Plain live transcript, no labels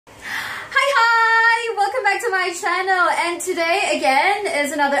back to my channel, and today again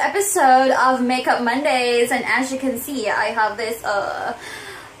is another episode of Makeup Mondays. And as you can see, I have this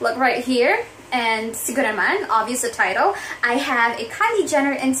look right here, and siguro naman, obvious the title. I have a Kylie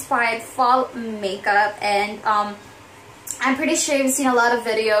Jenner inspired fall makeup, and I'm pretty sure you've seen a lot of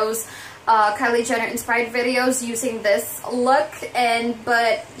videos, Kylie Jenner inspired videos using this look.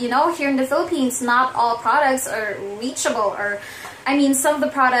 But you know, here in the Philippines, not all products are reachable, or I mean, some of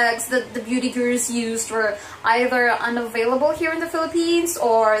the products that the beauty gurus used were either unavailable here in the Philippines,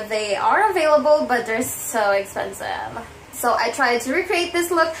 or they are available but they're so expensive. So I tried to recreate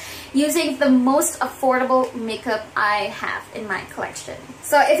this look using the most affordable makeup I have in my collection.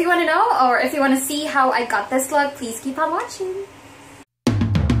 So if you want to know, or if you want to see how I got this look, please keep on watching.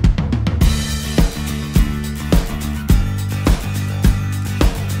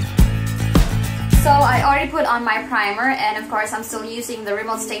 So I already put on my primer, and of course I'm still using the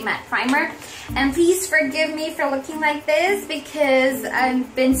Rimmel Stay Matte primer. And please forgive me for looking like this because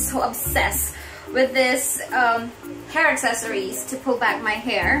I've been so obsessed with this hair accessories to pull back my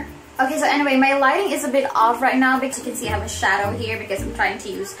hair. Okay, so anyway, my lighting is a bit off right now because you can see I have a shadow here because I'm trying to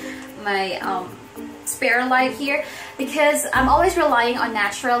use my spare light here, because I'm always relying on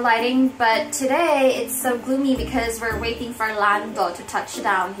natural lighting, but today it's so gloomy because we're waiting for Lando to touch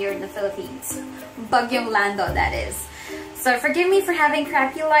down here in the Philippines. Bagyong Lando, that is. So forgive me for having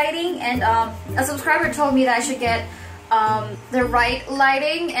crappy lighting, and a subscriber told me that I should get the right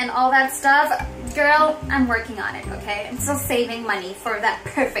lighting and all that stuff. Girl, I'm working on it, okay? I'm still saving money for that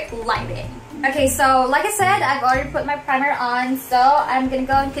perfect lighting. Okay, so like I said, I've already put my primer on, so I'm gonna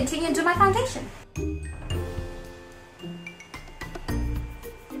go and continue and do my foundation.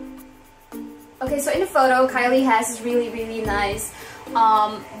 Okay, so in the photo, Kylie has this really nice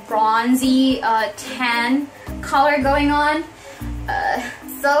bronzy tan color going on.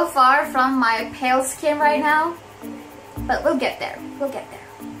 So far from my pale skin right now, but we'll get there. We'll get there.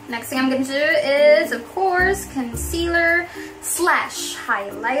 Next thing I'm going to do is, of course, concealer slash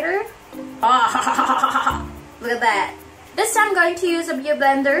highlighter. Look at that. This time I'm going to use a beauty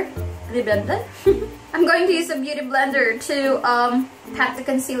blender. I'm going to use a beauty blender to pat the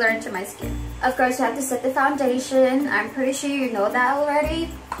concealer into my skin. Of course, you have to set the foundation. I'm pretty sure you know that already.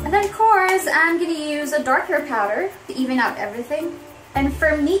 And then, of course, I'm going to use a darker powder to even out everything. And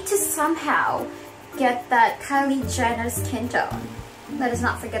for me to somehow get that Kylie Jenner skin tone, let us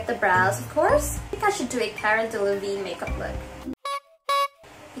not forget the brows, of course. I think I should do a Cara Delevingne makeup look,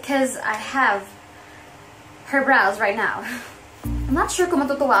 because I have her brows right now. I'm not sure kung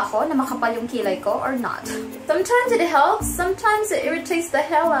matutuwa ako na makapal yung kilay ko or not. Sometimes it helps, sometimes it irritates the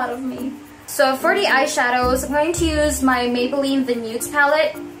hell out of me. So for the eyeshadows, I'm going to use my Maybelline the Nudes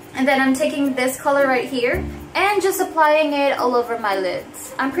palette, and then I'm taking this color right here and just applying it all over my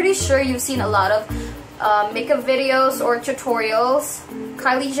lids. I'm pretty sure you've seen a lot of makeup videos or tutorials,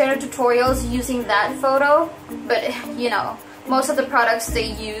 Kylie Jenner tutorials using that photo, but you know, most of the products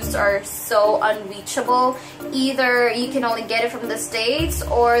they used are so unreachable. Either you can only get it from the States,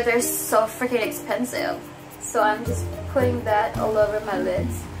 or they're so freaking expensive. So I'm just putting that all over my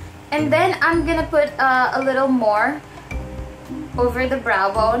lids. And then I'm gonna put a little more over the brow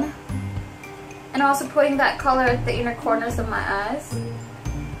bone, and also putting that color at the inner corners of my eyes.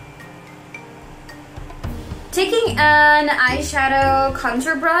 Taking an eyeshadow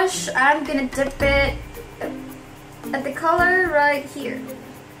contour brush, I'm gonna dip it at the color right here.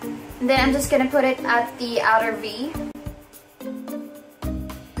 And then I'm just gonna put it at the outer V.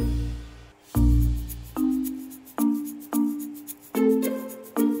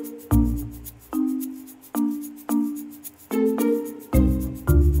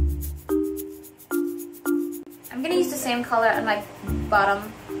 I'm gonna use the same color on my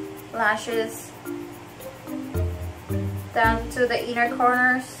bottom lashes, down to the inner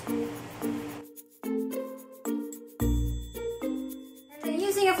corners. And then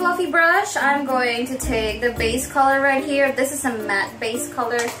using a fluffy brush, I'm going to take the base color right here. This is a matte base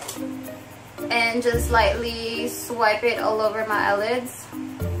color, and just lightly swipe it all over my eyelids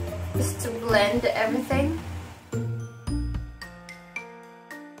just to blend everything.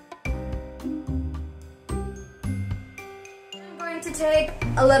 To take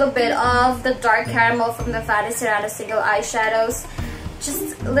a little bit of the dark caramel from the Fantasy Rana single eyeshadows,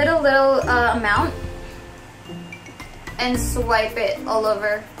 just a little amount, and swipe it all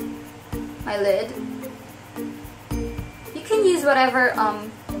over my lid. You can use whatever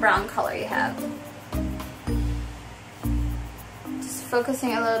brown color you have. Just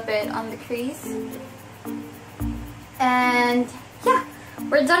focusing a little bit on the crease, and yeah,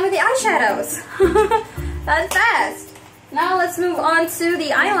 we're done with the eyeshadows. That's fast. Now let's move on to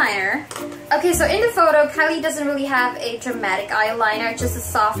the eyeliner. Okay, so in the photo, Kylie doesn't really have a dramatic eyeliner, just a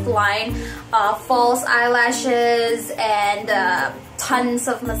soft line, false eyelashes, and tons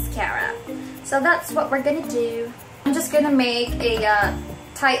of mascara. So that's what we're gonna do. I'm just gonna make a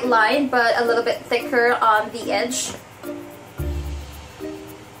tight line, but a little bit thicker on the edge.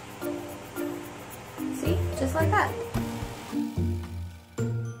 See? Just like that.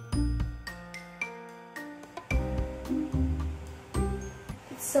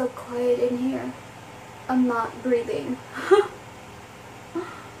 It's so quiet in here. I'm not breathing.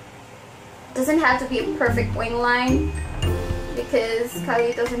 Doesn't have to be a perfect wing line because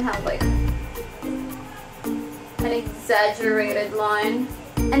Kylie doesn't have like an exaggerated line.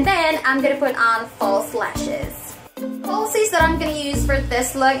 And then I'm gonna put on false lashes. Falsies that I'm gonna use for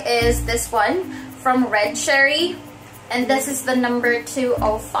this look is this one from Red Cherry, and this is the number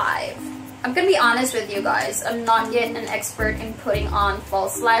 205. I'm gonna be honest with you guys, I'm not yet an expert in putting on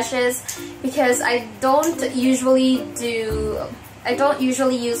false lashes because I don't usually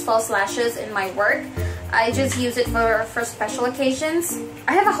use false lashes in my work. I just use it for special occasions.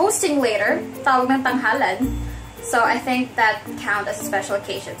 I have a hosting later, tawag ng tanghalan. So I think that counts as a special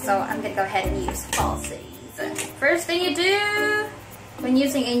occasion. So I'm gonna go ahead and use falsies. First thing you do when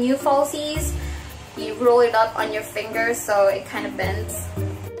using a new falsies, you roll it up on your finger so it kind of bends.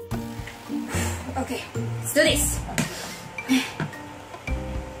 Okay, let's do this.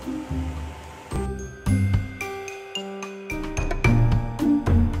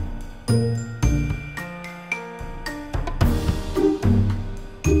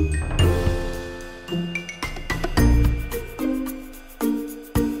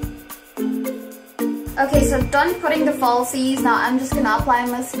 Okay, so done putting the falsies. Now I'm just gonna apply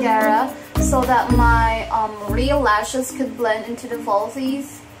mascara so that my real lashes could blend into the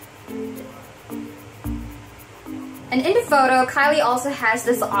falsies. And in the photo, Kylie also has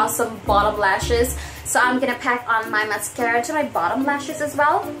this awesome bottom lashes, so I'm gonna pack on my mascara to my bottom lashes as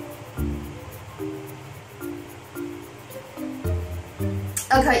well.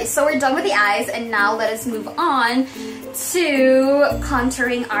 Okay, so we're done with the eyes, and now let us move on to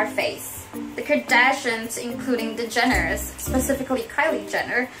contouring our face. The Kardashians, including the Jenners, specifically Kylie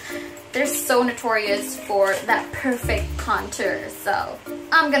Jenner, they're so notorious for that perfect contour. So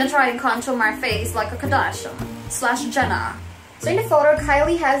I'm gonna try and contour my face like a Kardashian / Jenner. So in the photo,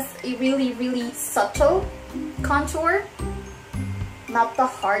 Kylie has a really subtle contour, not the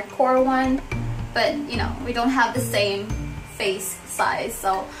hardcore one, but you know, we don't have the same face size,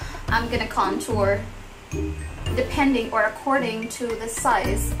 so I'm gonna contour depending or according to the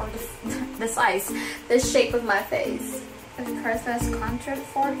size or the shape of my face. Of course, let's contour the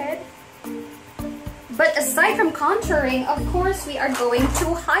forehead. But aside from contouring, of course, we are going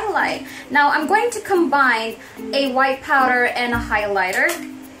to highlight. Now, I'm going to combine a white powder and a highlighter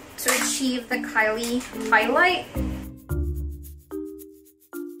to achieve the Kylie highlight.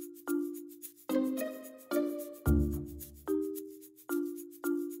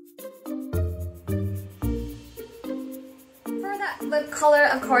 Lip color,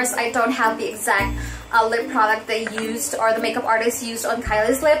 of course, I don't have the exact lip product they used or the makeup artist used on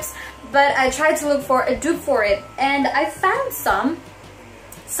Kylie's lips, but I tried to look for a dupe for it, and I found some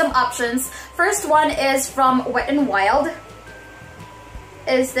options. First one is from Wet n Wild.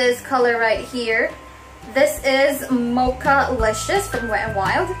 Is this color right here. This is Mocha Licious from Wet n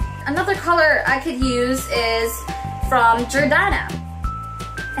Wild. Another color I could use is from Jordana,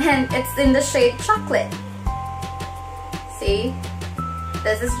 and it's in the shade Chocolate. See?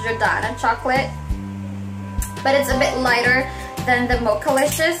 This is Jordana Chocolate, but it's a bit lighter than the Mocha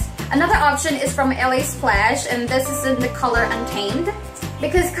Licious. Another option is from LA Splash, and this is in the color Untamed,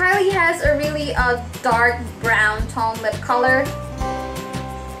 because Kylie has a really dark brown tone lip color.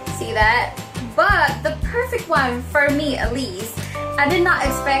 See that? But the perfect one for me, at least, I did not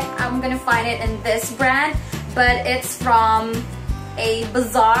expect I'm gonna find it in this brand, but it's from a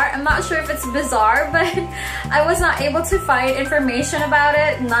bazaar. I'm not sure if it's Bazaar, but I was not able to find information about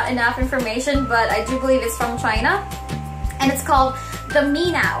it, not enough information, but I do believe it's from China, and it's called the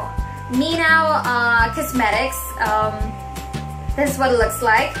MeNow Cosmetics. This is what it looks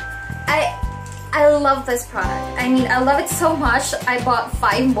like. I love this product. I mean, I love it so much. I bought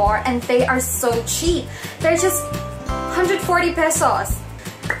 5 more, and they are so cheap. They're just 140 pesos.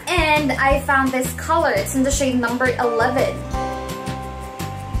 And I found this color. It's in the shade number 11.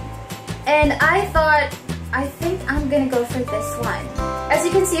 And I thought, I think I'm gonna go for this one. As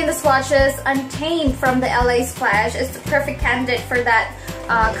you can see in the swatches, Untamed from the LA Splash is the perfect candidate for that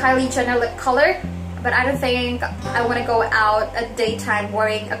Kylie Jenner lip color. But I don't think I want to go out at daytime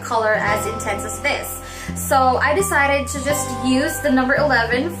wearing a color as intense as this. So I decided to just use the number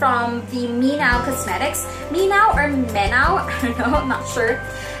 11 from the MeNow Cosmetics. MeNow or MeNow, I don't know, I'm not sure.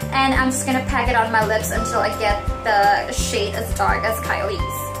 And I'm just gonna pack it on my lips until I get the shade as dark as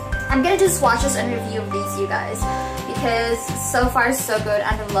Kylie's. I'm gonna do swatches and review of these, you guys, because so far so good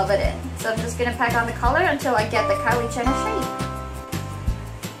and I'm loving it. So I'm just gonna pack on the color until I get the Kylie Jenner shade.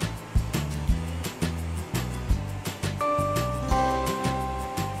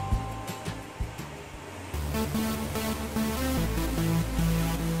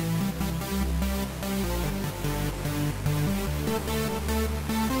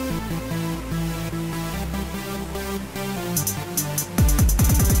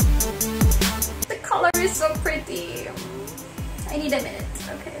 Is so pretty. I need a minute.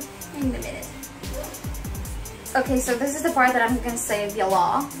 Okay, I need a minute. Okay, so this is the part that I'm gonna say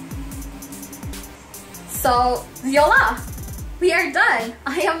voila. So voila, we are done.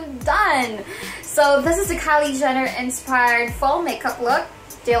 I am done. So this is the Kylie Jenner inspired fall makeup look.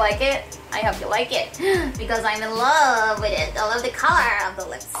 Do you like it? I hope you like it because I'm in love with it. I love the color of the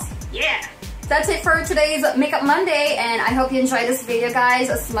lips. Yeah. That's it for today's Makeup Monday, and I hope you enjoyed this video, guys,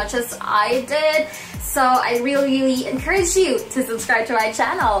 as much as I did. So I really encourage you to subscribe to my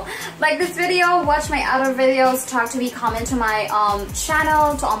channel. Like this video, watch my other videos, talk to me, comment to my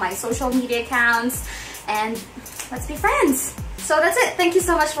channel, to all my social media accounts, and let's be friends. So that's it. Thank you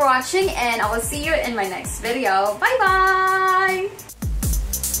so much for watching, and I will see you in my next video. Bye bye!